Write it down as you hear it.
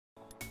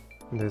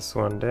This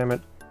one, damn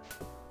it.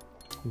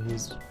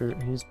 He's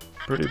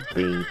pretty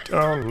beat.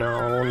 Oh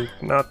no,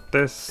 not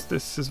this.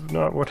 This is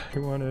not what I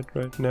wanted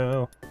right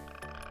now.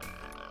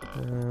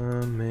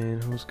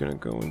 Man, who's gonna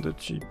go in the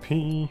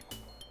GP?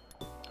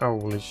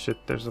 Holy shit,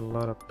 there's a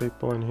lot of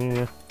people in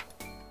here.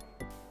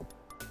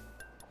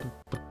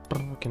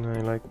 Can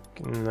I like...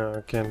 No,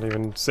 I can't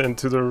even send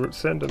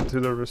them to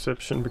the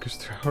reception because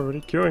they're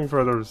already queuing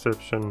for the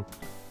reception.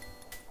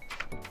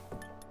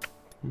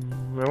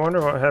 I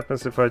wonder what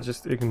happens if I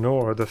just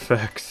ignore the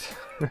facts.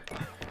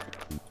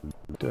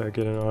 Do I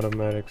get an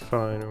automatic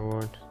fine or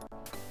what?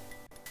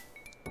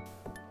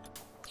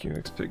 You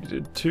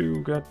expected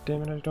 2, god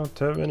damn it, I don't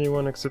have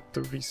anyone except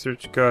the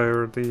research guy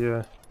or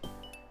the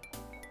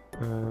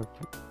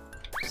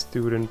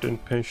student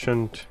and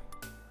patient.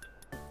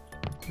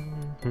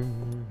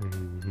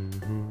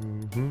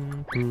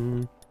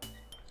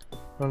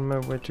 On my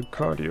way to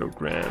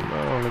cardiogram.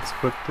 Oh, let's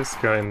put this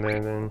guy in there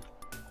then.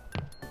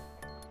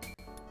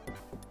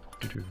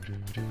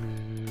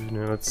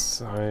 Now let's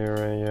hire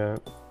a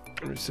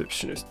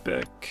receptionist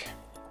back.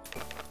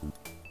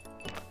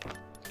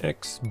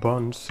 X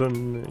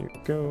Bonson, there you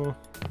go.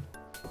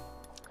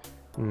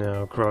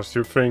 Now cross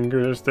your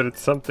fingers that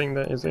it's something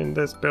that is in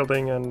this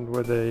building and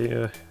with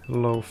a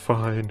low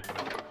fine.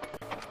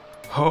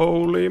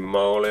 Holy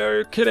moly, are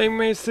you kidding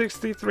me?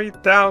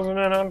 63,000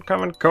 and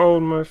uncommon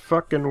cold, my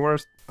fucking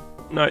worst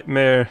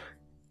nightmare.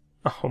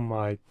 Oh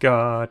my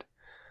god.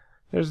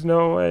 There's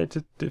no way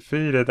to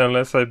defeat it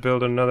unless I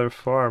build another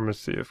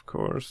pharmacy, of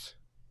course.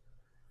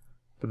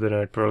 But then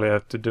I'd probably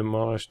have to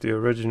demolish the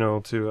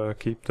original to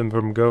keep them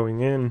from going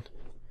in.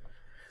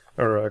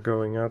 Or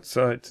going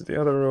outside to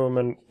the other room,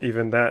 and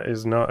even that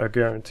is not a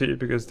guarantee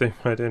because they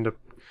might end up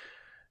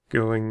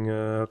going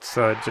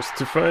outside just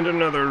to find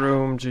another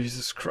room.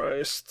 Jesus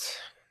Christ.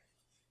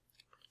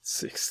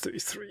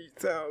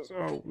 63,000,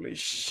 holy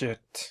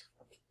shit.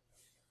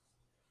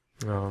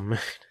 Oh man.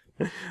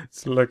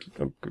 It's like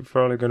I'm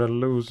probably gonna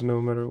lose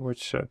no matter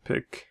which I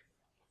pick.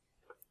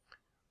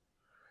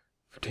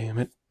 Damn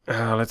it.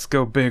 Let's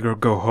go big or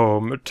go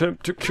home.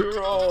 Attempt to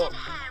cure all.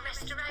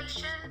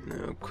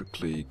 Now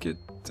quickly get...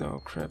 Oh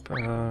crap,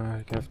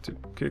 I have to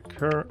kick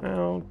her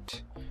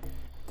out.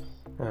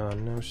 Oh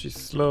no, she's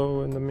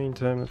slow. In the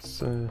meantime, let's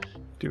do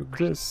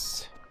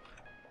this.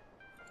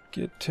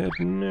 Get head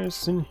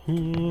nurse in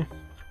here.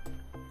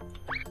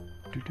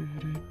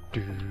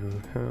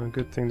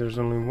 Good thing there's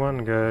only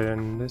one guy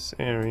in this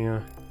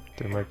area.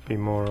 There might be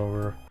more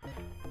over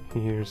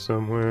here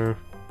somewhere.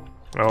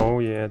 Oh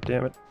yeah,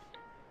 damn it.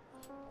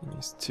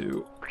 These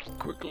two.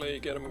 Quickly,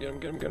 get him, get him,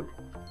 get him, get him.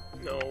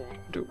 No,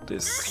 do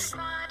this.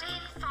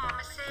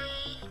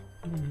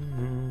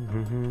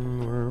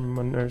 Where are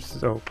my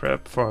nurses? Oh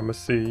crap,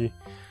 pharmacy.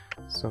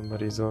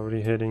 Somebody's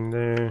already heading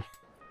there.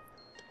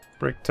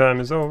 Break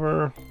time is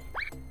over.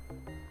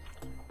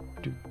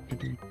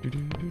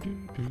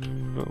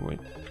 Oh wait,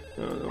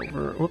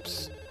 over.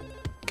 Whoops.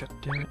 God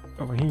damn it,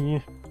 over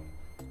here.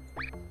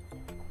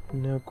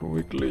 Now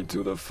quickly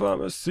to the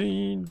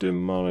pharmacy.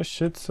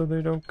 Demolish it so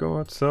they don't go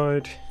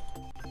outside.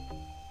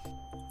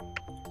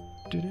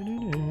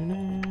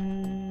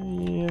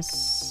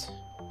 Yes.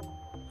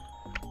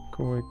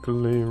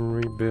 Quickly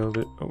rebuild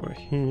it over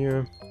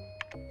here.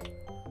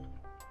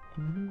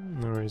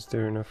 Or is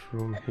there enough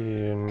room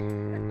here?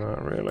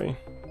 Not really.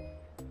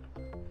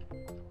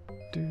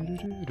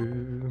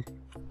 And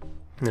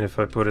if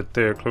I put it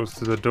there close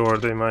to the door,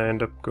 they might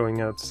end up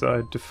going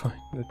outside to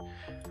find it.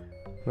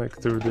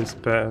 Like through this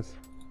path.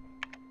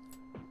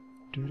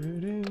 I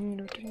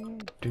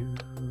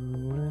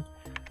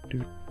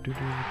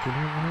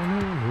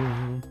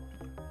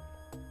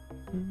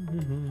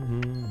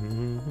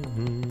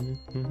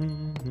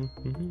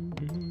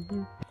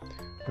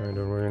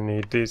don't really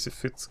need these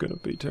if it's gonna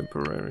be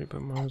temporary,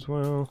 but might as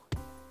well.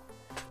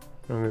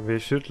 Or maybe I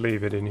should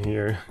leave it in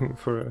here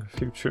for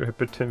future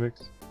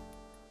epidemics.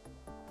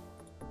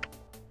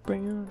 Pick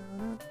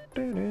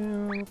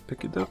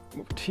it up,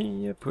 move it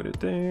here, put it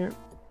there.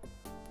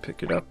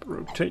 Pick it up,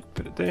 rotate,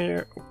 put it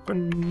there,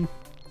 open.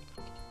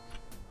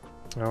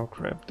 Oh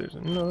crap, there's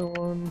another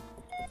one.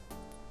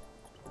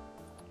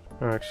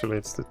 Actually,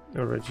 it's the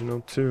original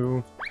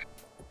two.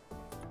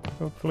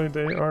 Hopefully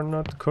they are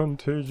not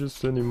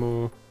contagious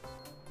anymore.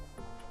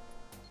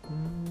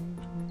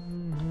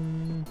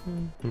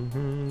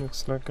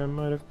 Looks like I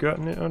might have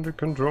gotten it under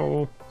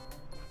control.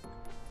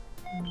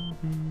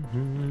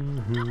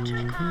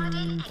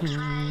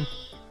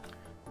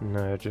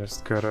 Now I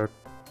just gotta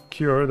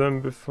cure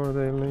them before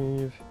they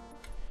leave.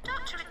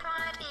 Doctor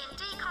required in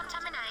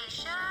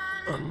decontamination.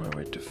 On my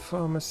way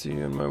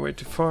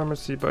to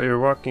pharmacy, but you're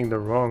walking the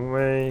wrong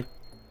way.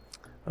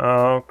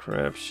 Oh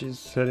crap,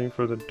 she's heading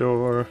for the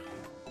door.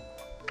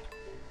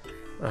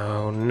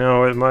 Oh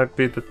no, it might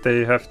be that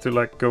they have to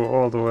like go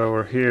all the way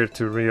over here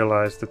to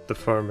realize that the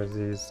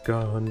pharmacy is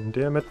gone.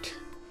 Damn it.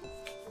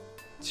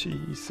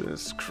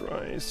 Jesus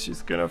Christ,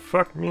 she's gonna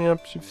fuck me up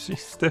if she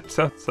steps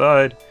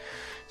outside.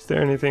 Is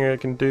there anything I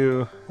can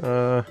do?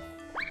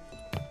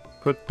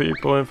 Put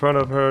people in front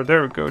of her.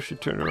 There we go, she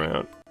turned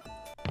around.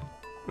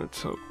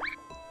 Let's hope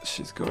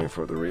She's going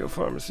for the real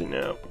pharmacy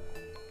now.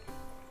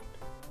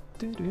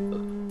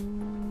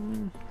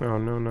 Oh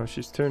no,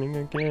 she's turning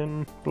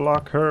again.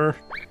 Block her.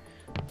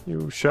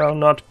 You shall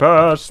not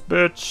pass,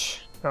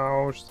 bitch.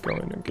 Oh, she's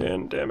going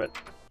again, damn it.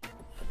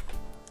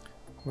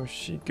 Where's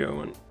she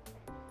going?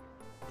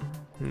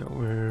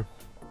 Nowhere.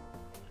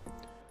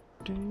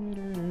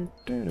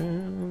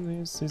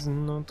 This is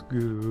not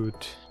good.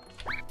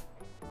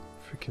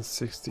 Freaking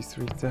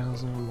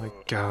 63,000, oh my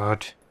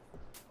god.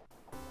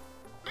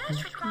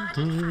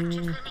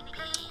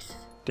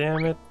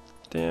 Damn it,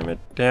 damn it,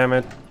 damn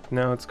it.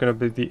 Now it's gonna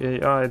be the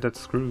AI that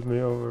screws me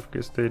over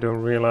because they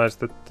don't realize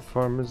that the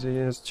pharmacy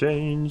has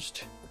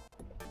changed.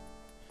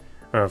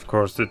 Of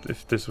course,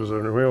 if this was a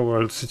real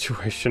world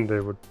situation, they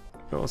would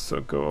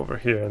also go over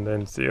here and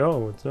then see,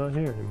 oh, it's not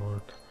here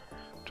anymore.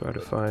 Try to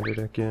find it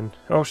again.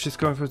 Oh, she's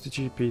going for the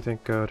GP,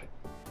 thank god.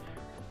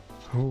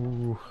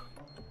 Oh,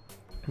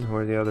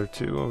 where are the other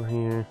two over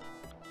here?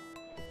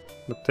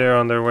 But they're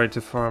on their way to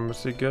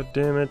pharmacy, god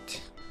damn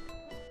it.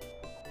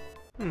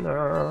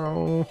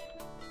 No.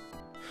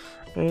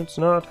 It's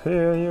not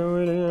here, you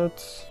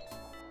idiots.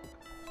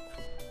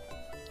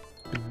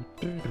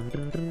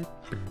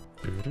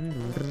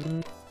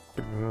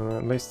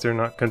 At least they're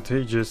not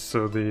contagious,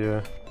 so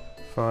the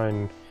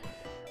fine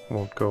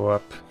won't go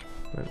up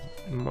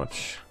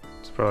much.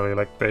 It's probably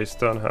like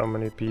based on how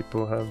many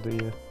people have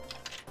the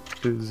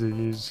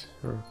disease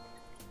or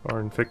are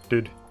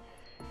infected.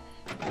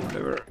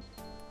 Whatever.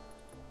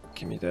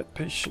 Give me that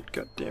patient,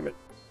 god damn it.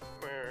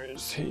 Where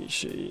is he,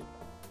 she?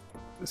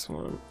 This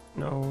one.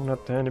 No,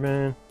 not the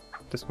handyman.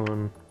 This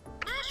one.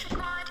 Nurse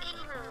required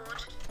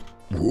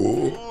in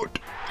ward.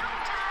 Ward.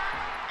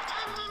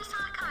 Attending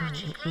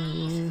psychiatry,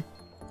 please.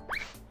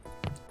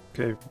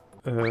 Okay,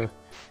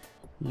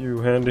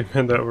 you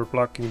handyman that were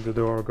blocking the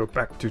door, go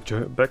back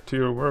to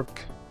your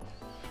work.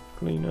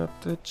 Clean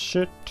up that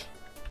shit.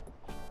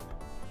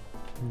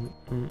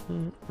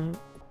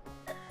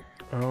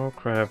 Oh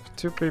crap,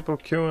 2 people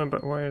queuing,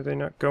 but why are they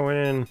not going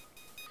in?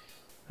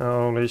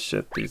 Holy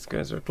shit, these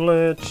guys are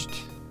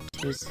glitched.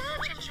 He's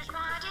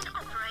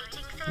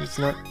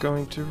not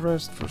going to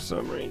rest for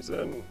some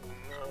reason.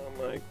 Oh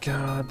my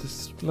god,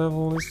 this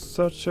level is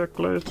such a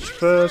glitch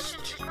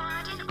fest.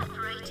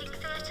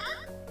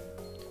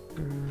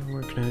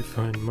 Where can I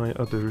find my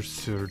other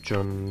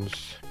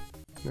surgeons?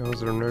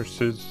 Those are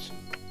nurses.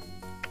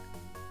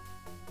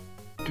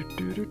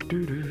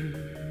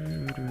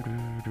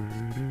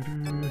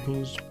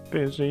 He's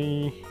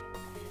busy.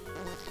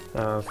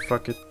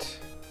 Fuck it.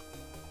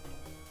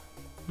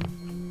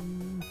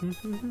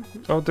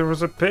 Oh, there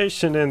was a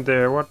patient in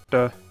there. What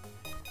the?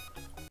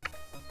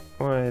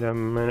 Wait a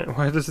minute.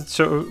 Why does it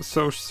show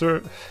so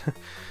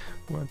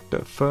what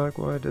the fuck?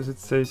 Why does it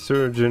say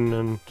surgeon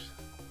and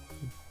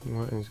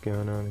what is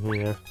going on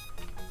here?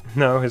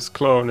 Now his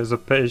clone is a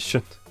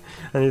patient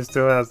and he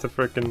still has the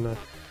frickin'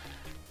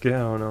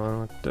 gown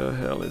on. What the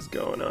hell is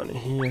going on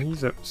here?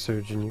 He's a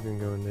surgeon. You can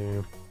go in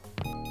there.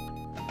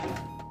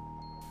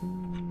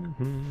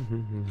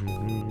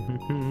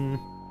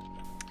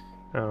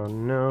 Oh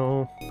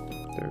no,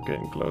 they're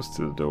getting close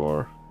to the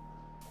door.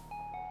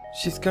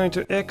 She's going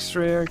to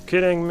X-ray, are you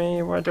kidding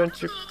me? Why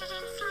don't you...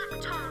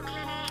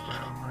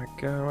 Oh my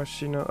god, why is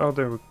she not... Oh,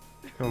 there we...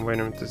 Oh, wait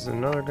a minute, this is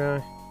another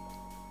guy.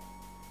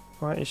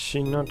 Why is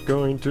she not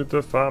going to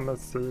the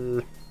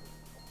pharmacy?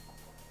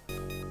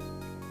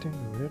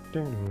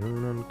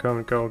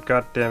 Uncommon cold,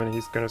 god damn it,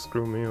 he's gonna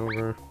screw me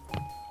over.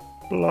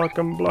 Block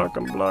him, block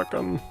him, block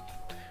him.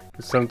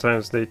 Because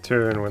sometimes they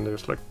turn when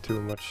there's like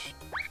too much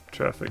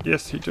traffic.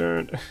 Yes, he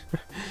turned.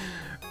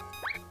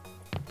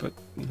 But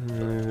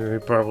he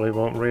probably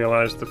won't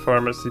realize the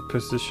pharmacy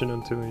position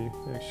until he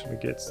actually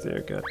gets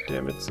there. God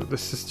damn it! So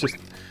this is just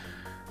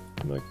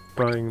like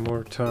buying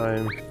more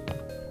time.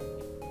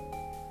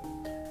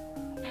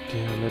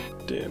 Damn it!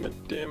 Damn it!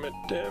 Damn it!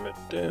 Damn it!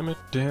 Damn it!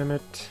 Damn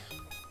it!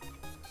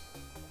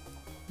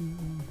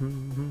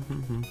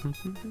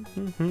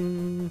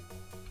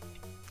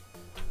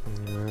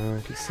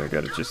 I guess I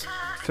gotta just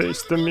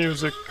face the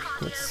music.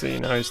 Let's see,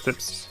 now he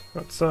steps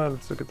outside.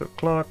 Let's look at the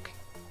clock.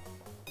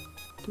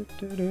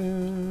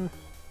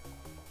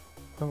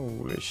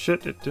 Holy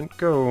shit, it didn't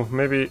go.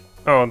 Maybe...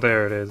 Oh,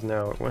 there it is.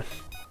 Now it went.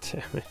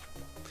 Damn it.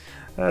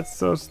 That's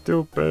so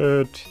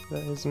stupid.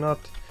 That is not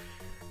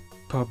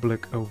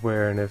public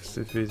awareness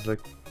if he's like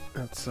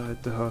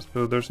outside the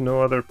hospital. There's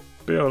no other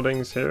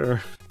buildings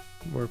here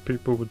where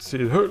people would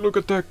see, hey, look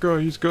at that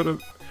guy. He's got a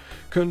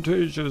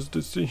contagious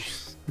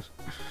disease.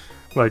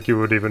 Like you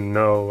would even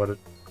know what a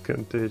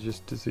contagious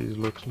disease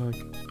looks like.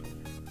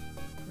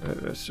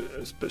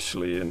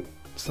 Especially in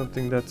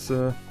something that's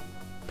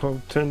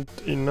potent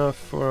enough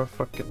for a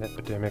fucking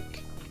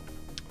epidemic.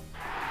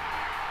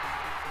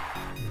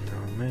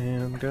 Oh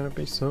man, I'm gonna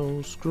be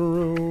so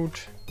screwed.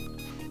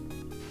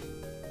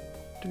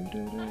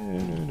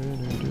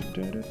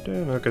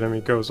 Look at him,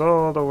 he goes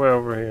all the way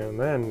over here and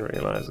then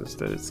realizes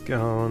that it's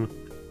gone.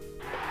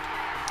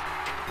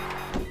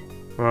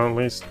 Well, at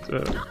least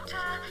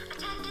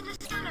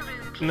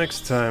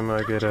next time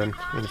I get an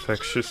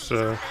infectious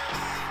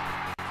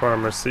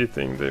pharmacy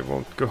thing, they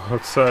won't go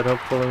outside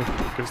hopefully,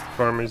 because the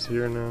farm is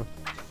here now.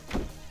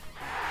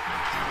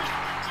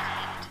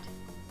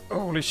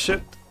 Holy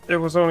shit, it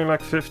was only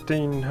like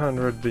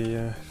 1500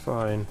 the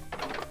fine.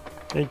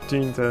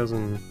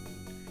 18,000.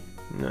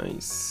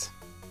 Nice.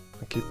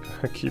 I keep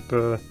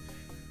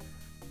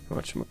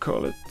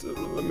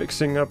whatchamacallit,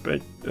 mixing up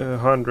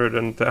 100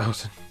 and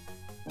 1000.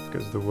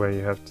 Because the way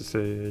you have to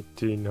say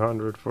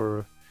 1800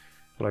 for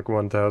like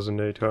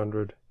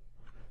 1800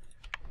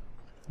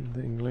 in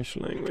the English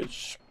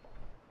language.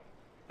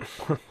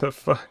 What the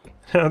fuck?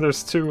 Now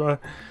there's two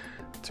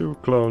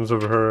clones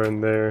of her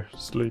in there,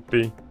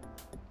 sleepy.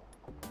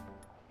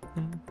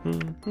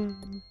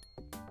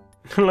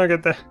 Look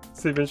at that,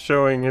 it's even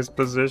showing his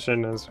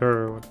position as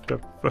her, what the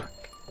fuck?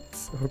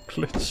 It's so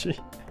glitchy.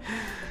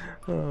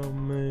 Oh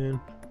man.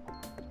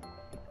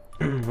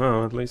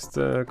 Well, at least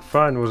the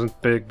fine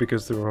wasn't big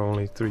because there were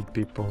only 3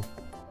 people.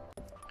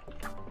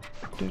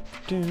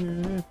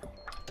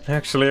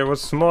 Actually, it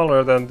was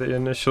smaller than the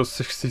initial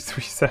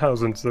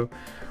 63,000, so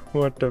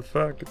what the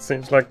fuck? It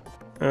seems like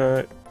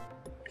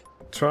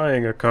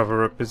trying a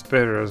cover-up is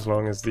better as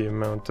long as the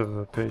amount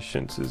of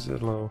patients is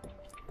low.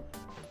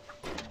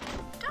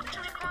 Doctor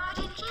required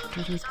in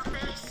GP's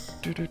office.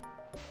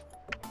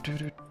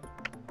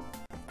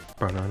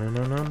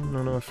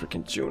 No,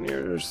 freaking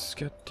juniors,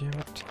 god damn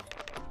it.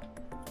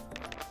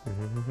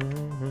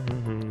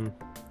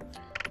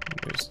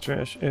 There's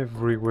trash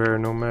everywhere,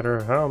 no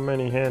matter how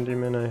many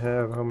handymen I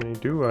have. How many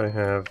do I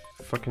have?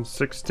 Fucking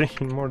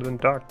 16 more than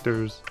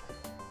doctors.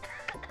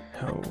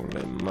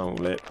 Holy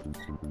moly.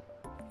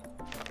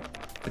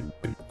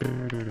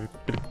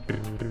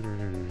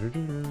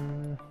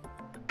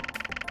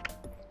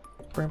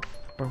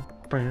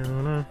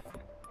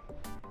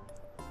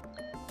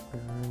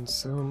 And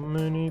so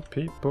many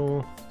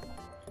people.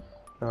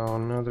 Oh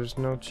no, there's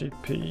no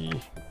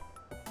GP.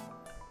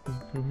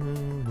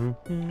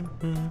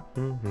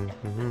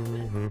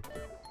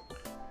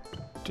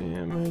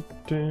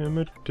 Damn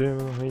it,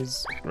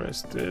 he's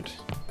rested.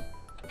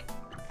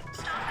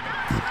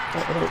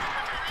 Uh-oh.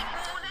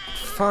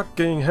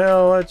 Fucking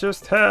hell, I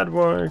just had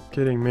one. Are you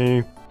kidding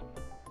me?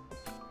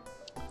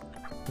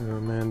 Oh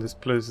man, this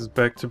place is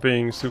back to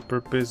being super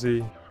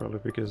busy. Probably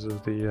because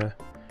of the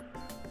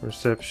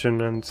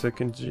reception and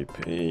second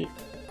GP.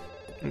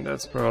 And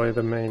that's probably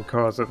the main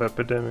cause of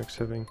epidemics,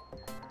 having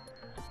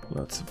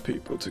lots of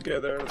people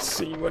together. Let's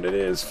see what it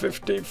is.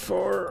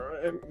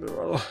 54.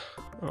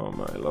 Oh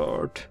my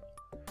lord.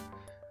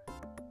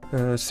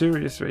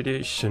 Serious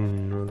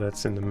radiation. Well,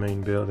 that's in the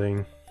main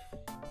building.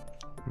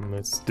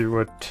 Let's do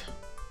it.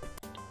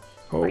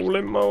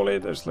 Holy moly,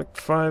 there's like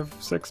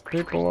 5-6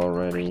 people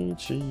already.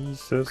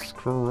 Jesus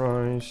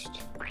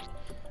Christ.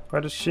 Why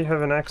does she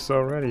have an X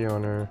already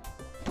on her?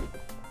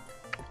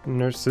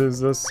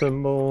 Nurses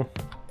assemble.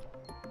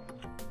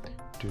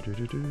 Get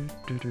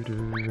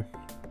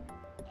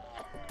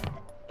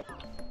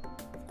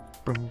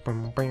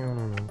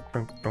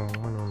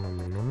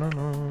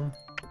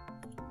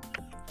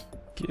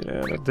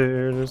out of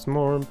there, there's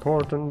more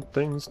important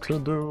things to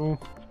do.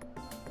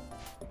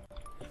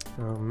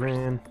 Oh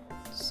man,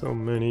 so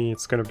many.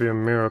 It's gonna be a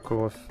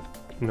miracle if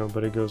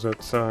nobody goes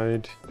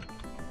outside.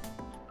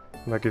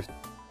 Like if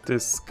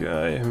this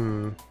guy,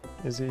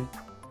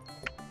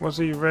 was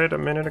he red a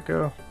minute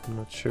ago? I'm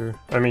not sure.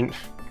 I mean,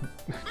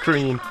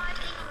 green.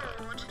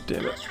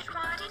 Damn it.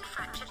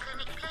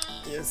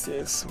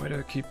 Yes, why do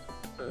I keep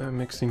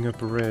mixing up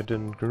red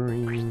and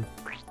green?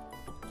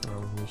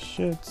 Holy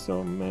shit,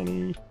 so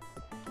many.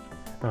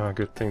 Ah,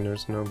 good thing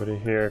there's nobody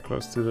here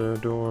close to the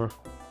door.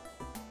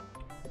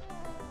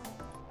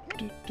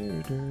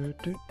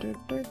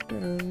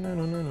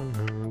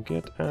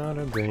 Get out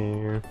of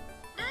there.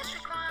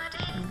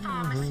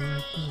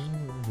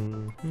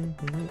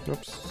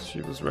 Oops,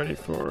 she was ready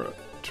for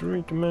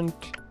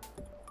treatment.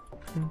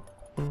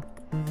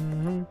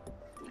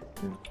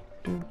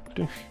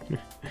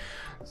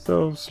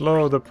 So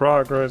slow the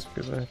progress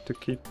because I have to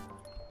keep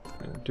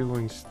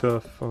doing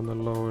stuff on the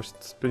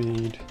lowest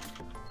speed.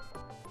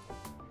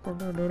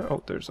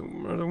 Oh, there's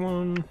another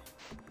one.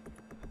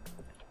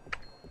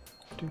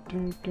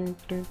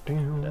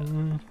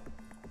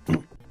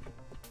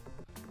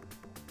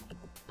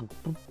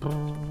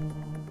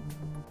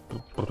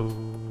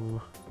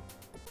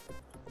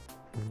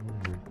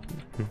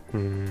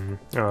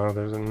 Oh,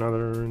 there's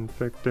another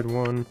infected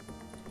one.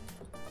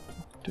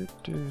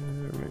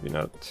 Maybe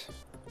not.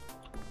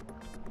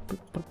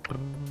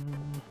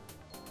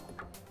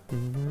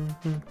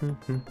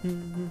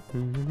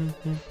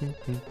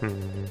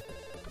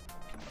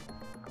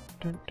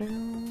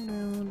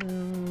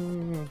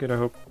 Okay, I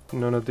hope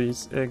none of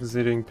these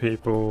exiting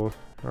people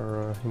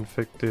are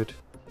infected.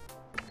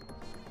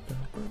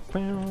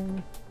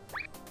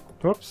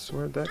 Whoops,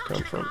 where'd that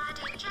come from?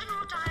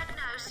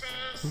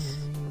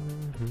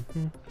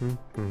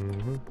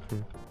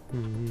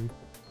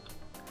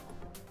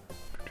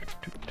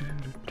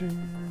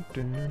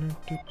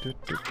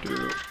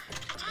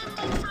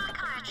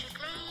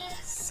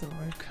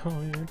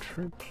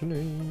 Psychiatry,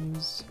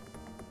 please.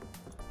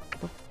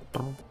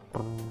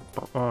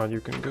 Oh, you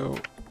can go.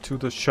 to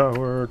the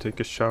shower. Take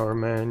a shower,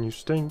 man. You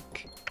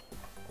stink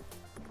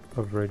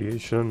of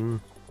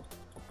radiation.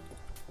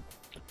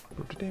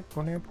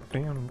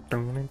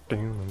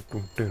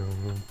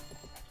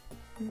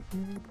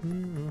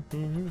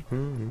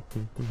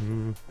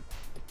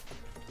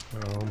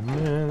 Oh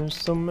man, there's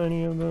so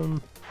many of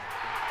them.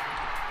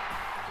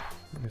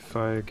 If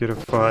I get a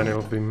fine,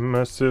 it'll be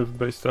massive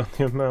based on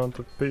the amount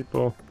of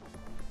people.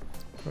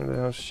 Where the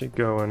hell's she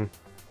going?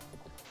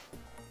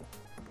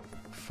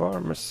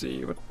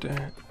 Pharmacy, what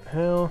the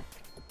hell?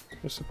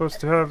 You're supposed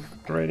to have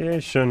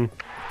radiation.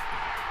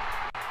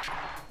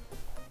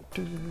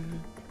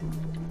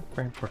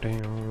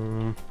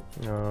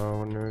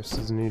 Oh, a nurse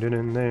is needed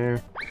in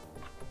there.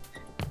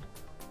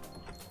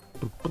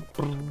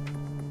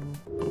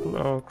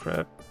 Oh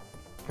crap.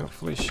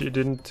 Hopefully she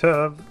didn't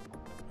have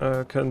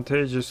a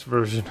contagious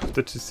version of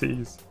the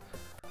disease.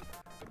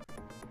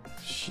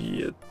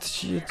 Shit,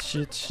 shit,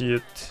 shit,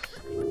 shit.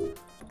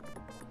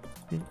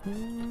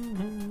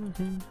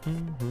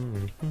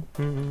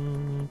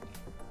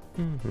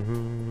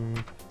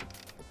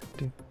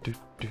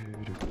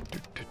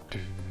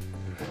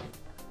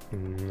 I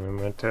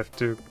might have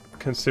to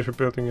consider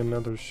building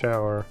another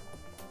shower.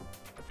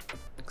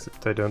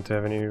 Except I don't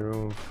have any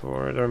room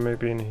for it, or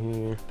maybe in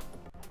here.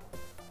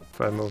 If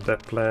I move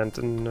that plant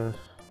and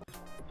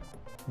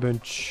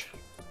bench.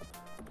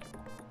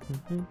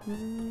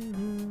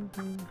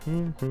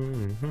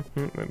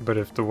 But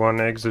if the one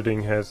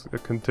exiting has a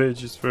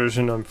contagious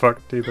version, I'm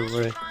fucked either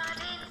way.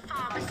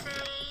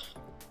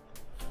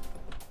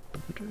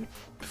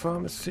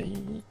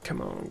 Pharmacy,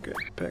 come on, get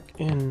back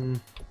in.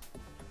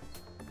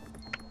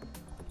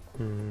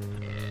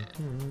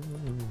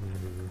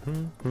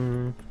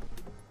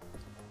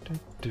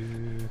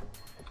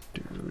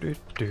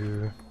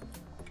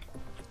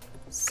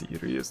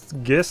 Serious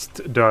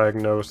guest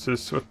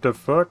diagnosis, what the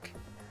fuck?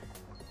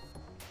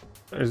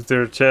 Is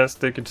there a chance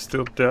they could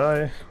still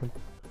die?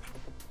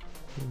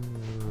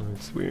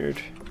 It's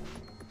weird.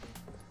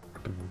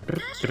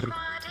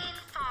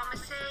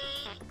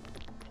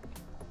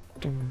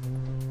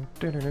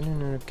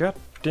 God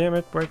damn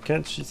it, why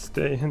can't she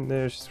stay in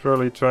there? She's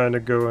probably trying to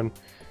go and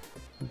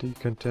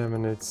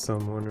decontaminate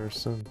someone or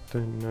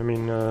something. I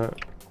mean,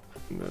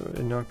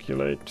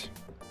 inoculate.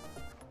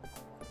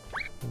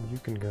 You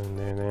can go in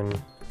there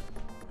then.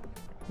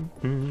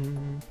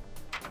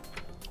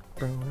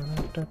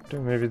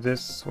 Maybe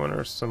this one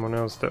or someone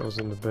else that was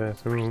in the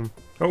bathroom.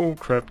 Oh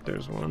crap,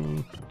 there's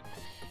one.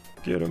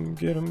 Get him,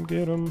 get him,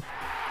 get him.